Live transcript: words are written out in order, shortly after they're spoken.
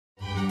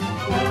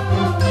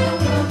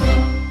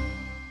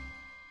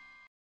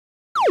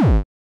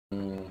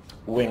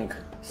wing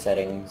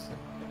settings?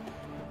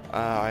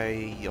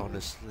 I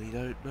honestly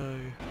don't know.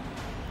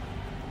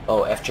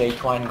 Oh, FJ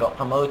Twine got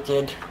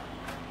promoted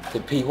to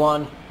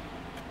P1.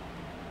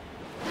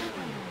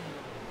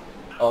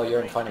 Oh,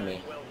 you're in front of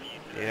me.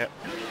 Yep.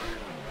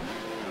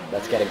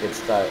 Let's get a good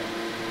start.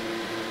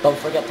 Don't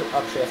forget to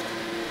upshift.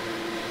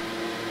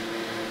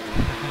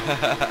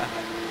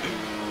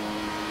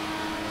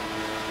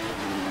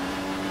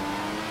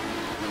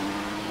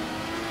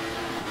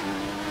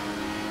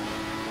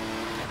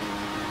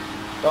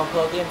 Don't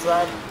close the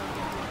inside.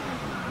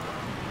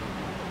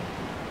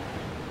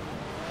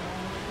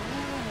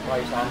 Why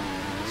are you, Sam?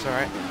 It's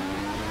alright.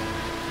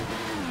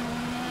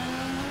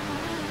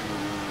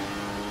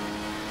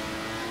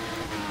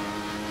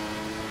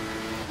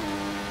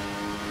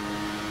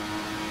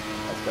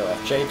 Let's go,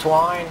 FJ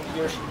Twine.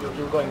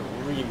 You're going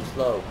really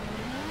slow.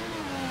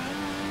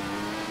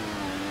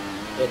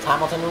 It's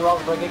Hamilton and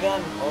Rosberg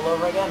again, all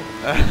over again.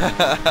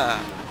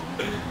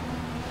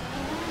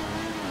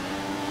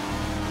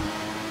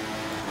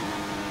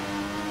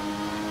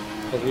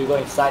 Because we're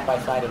going side by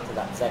side into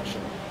that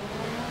section.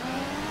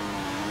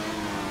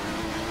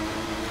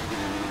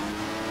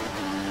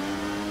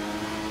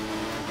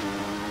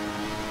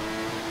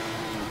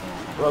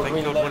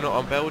 Thank God we're not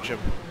on Belgium.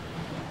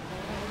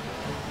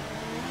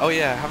 Oh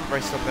yeah, I haven't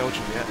raced on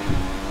Belgium yet.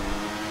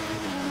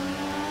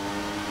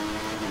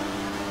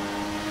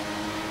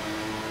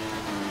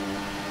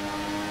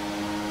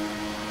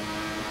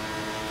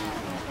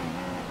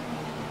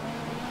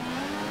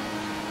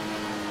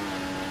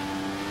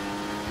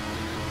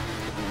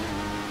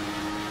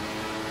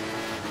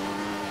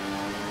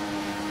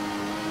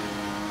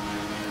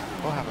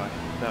 Or have I?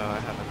 No, I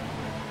haven't.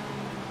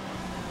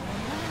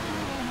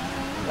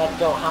 Let's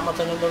go,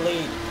 Hamilton in the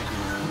lead.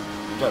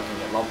 I'm joking,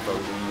 that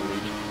LobfiL's in the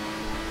lead.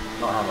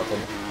 Not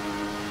Hamilton.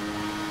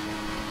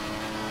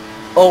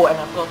 Oh, and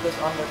I've got this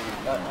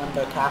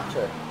under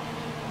capture.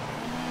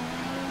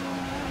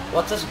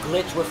 What's this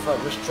glitch with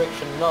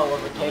restriction no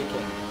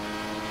overtaking?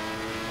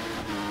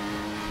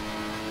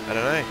 I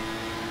don't know.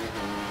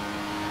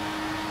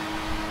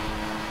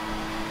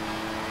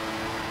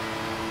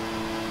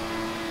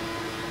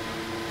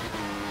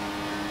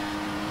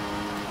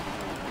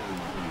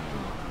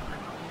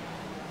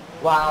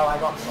 Wow, I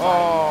got signed.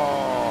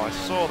 Oh, I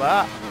saw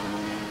that.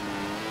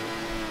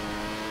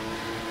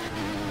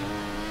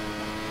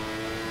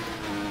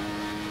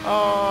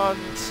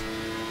 And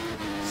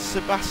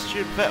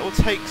Sebastian Vettel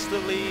takes the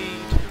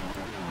lead.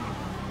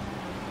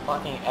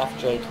 Fucking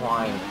FJ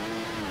Twine.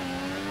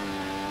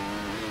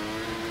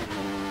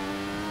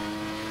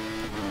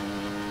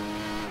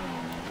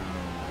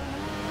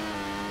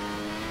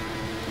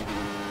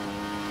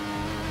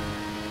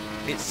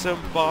 It's some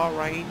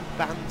Bahrain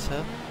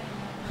banter.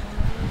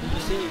 Did you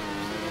see me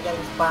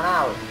getting spun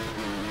out?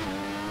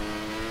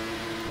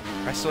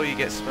 I saw you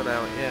get spun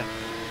out, yeah.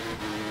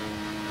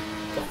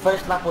 The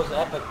first lap was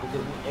epic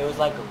because it was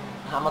like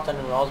Hamilton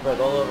and Rosberg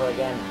all over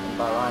again in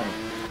Bahrain.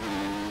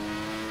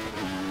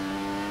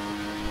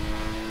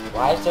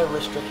 Why is there a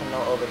restriction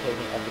no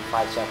overtaking every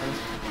 5 seconds?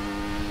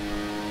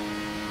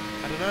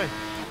 I don't know.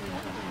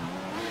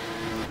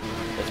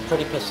 It's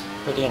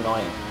pretty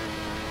annoying.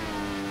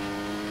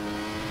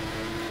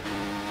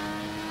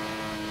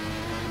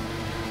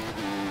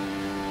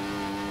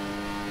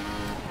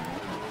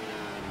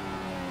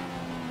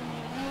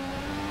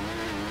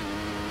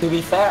 To be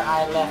fair,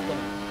 I left him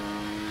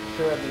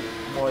purely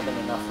more than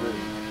enough room.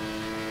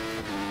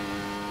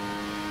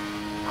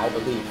 I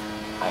believe.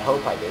 I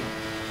hope I did.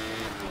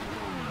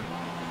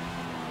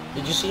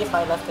 Did you see if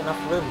I left enough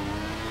room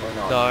or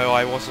not? No,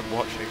 I wasn't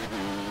watching.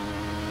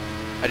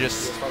 I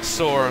just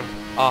saw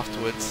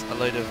afterwards a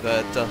load of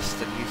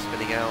dust and you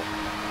spinning out.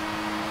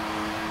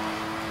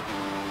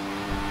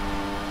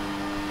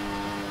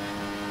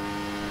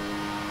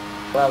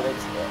 Well,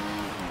 it's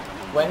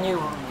when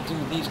you do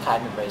these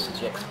kind of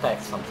races, you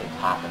expect something to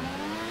happen.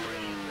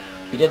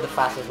 You did the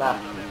fastest lap.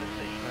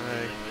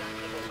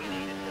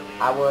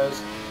 I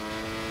was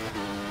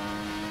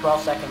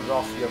 12 seconds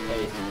off your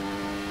pace.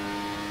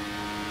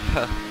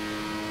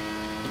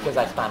 Because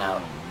I spun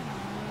out.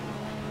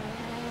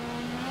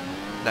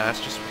 Nah,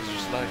 it's just because you're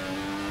slow.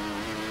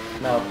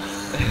 No.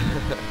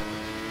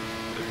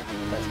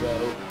 Let's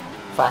go.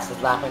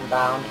 Fastest lap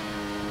inbound.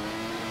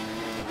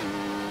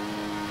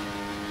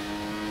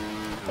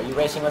 Are you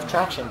racing with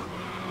traction?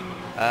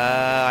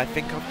 I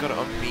think I've got it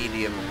on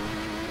medium.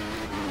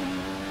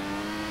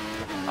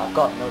 I've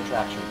got no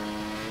traction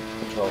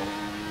control.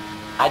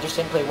 I just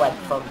simply went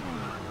from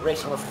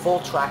racing with full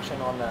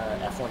traction on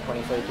F1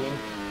 2013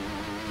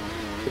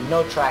 to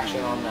no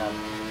traction on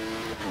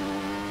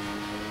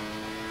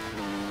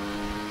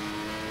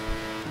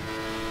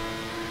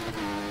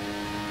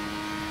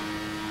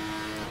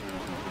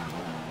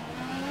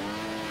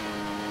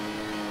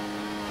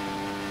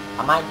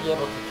I might be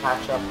able to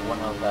catch up one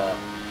of the...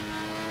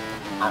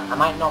 I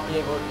might not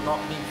be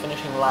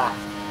finishing last.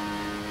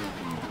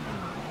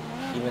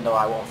 Even though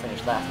I won't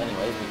finish last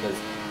anyways because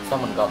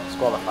someone got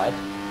disqualified.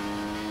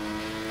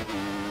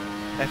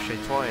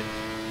 FJ Twine.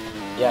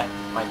 Yeah,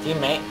 my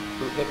teammate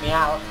who hit me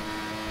out.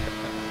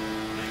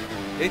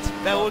 It's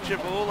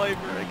Belgium all over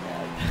again.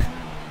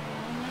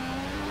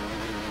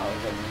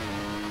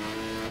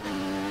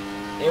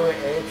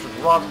 It's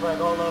Rosberg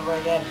all over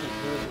again.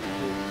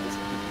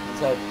 He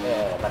said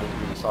that he's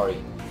really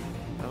sorry.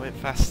 I went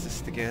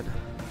fastest again.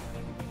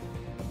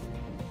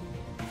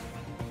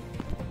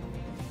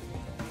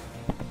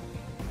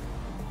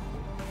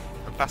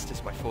 I'm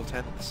fastest by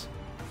 4/10.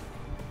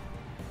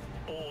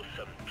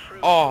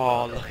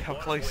 Oh, look how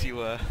close you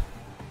were.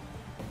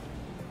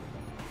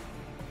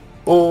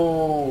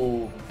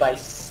 Oh, by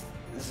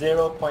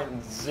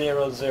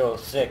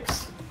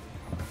 0.006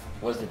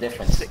 was the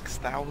difference. 6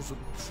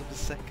 thousandths of a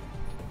second.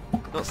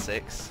 Not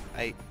 6,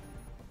 8.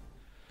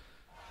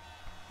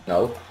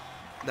 No?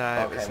 No,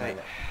 Okay, it was 8.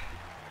 no.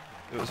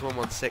 It was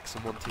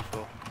 116 and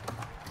 124.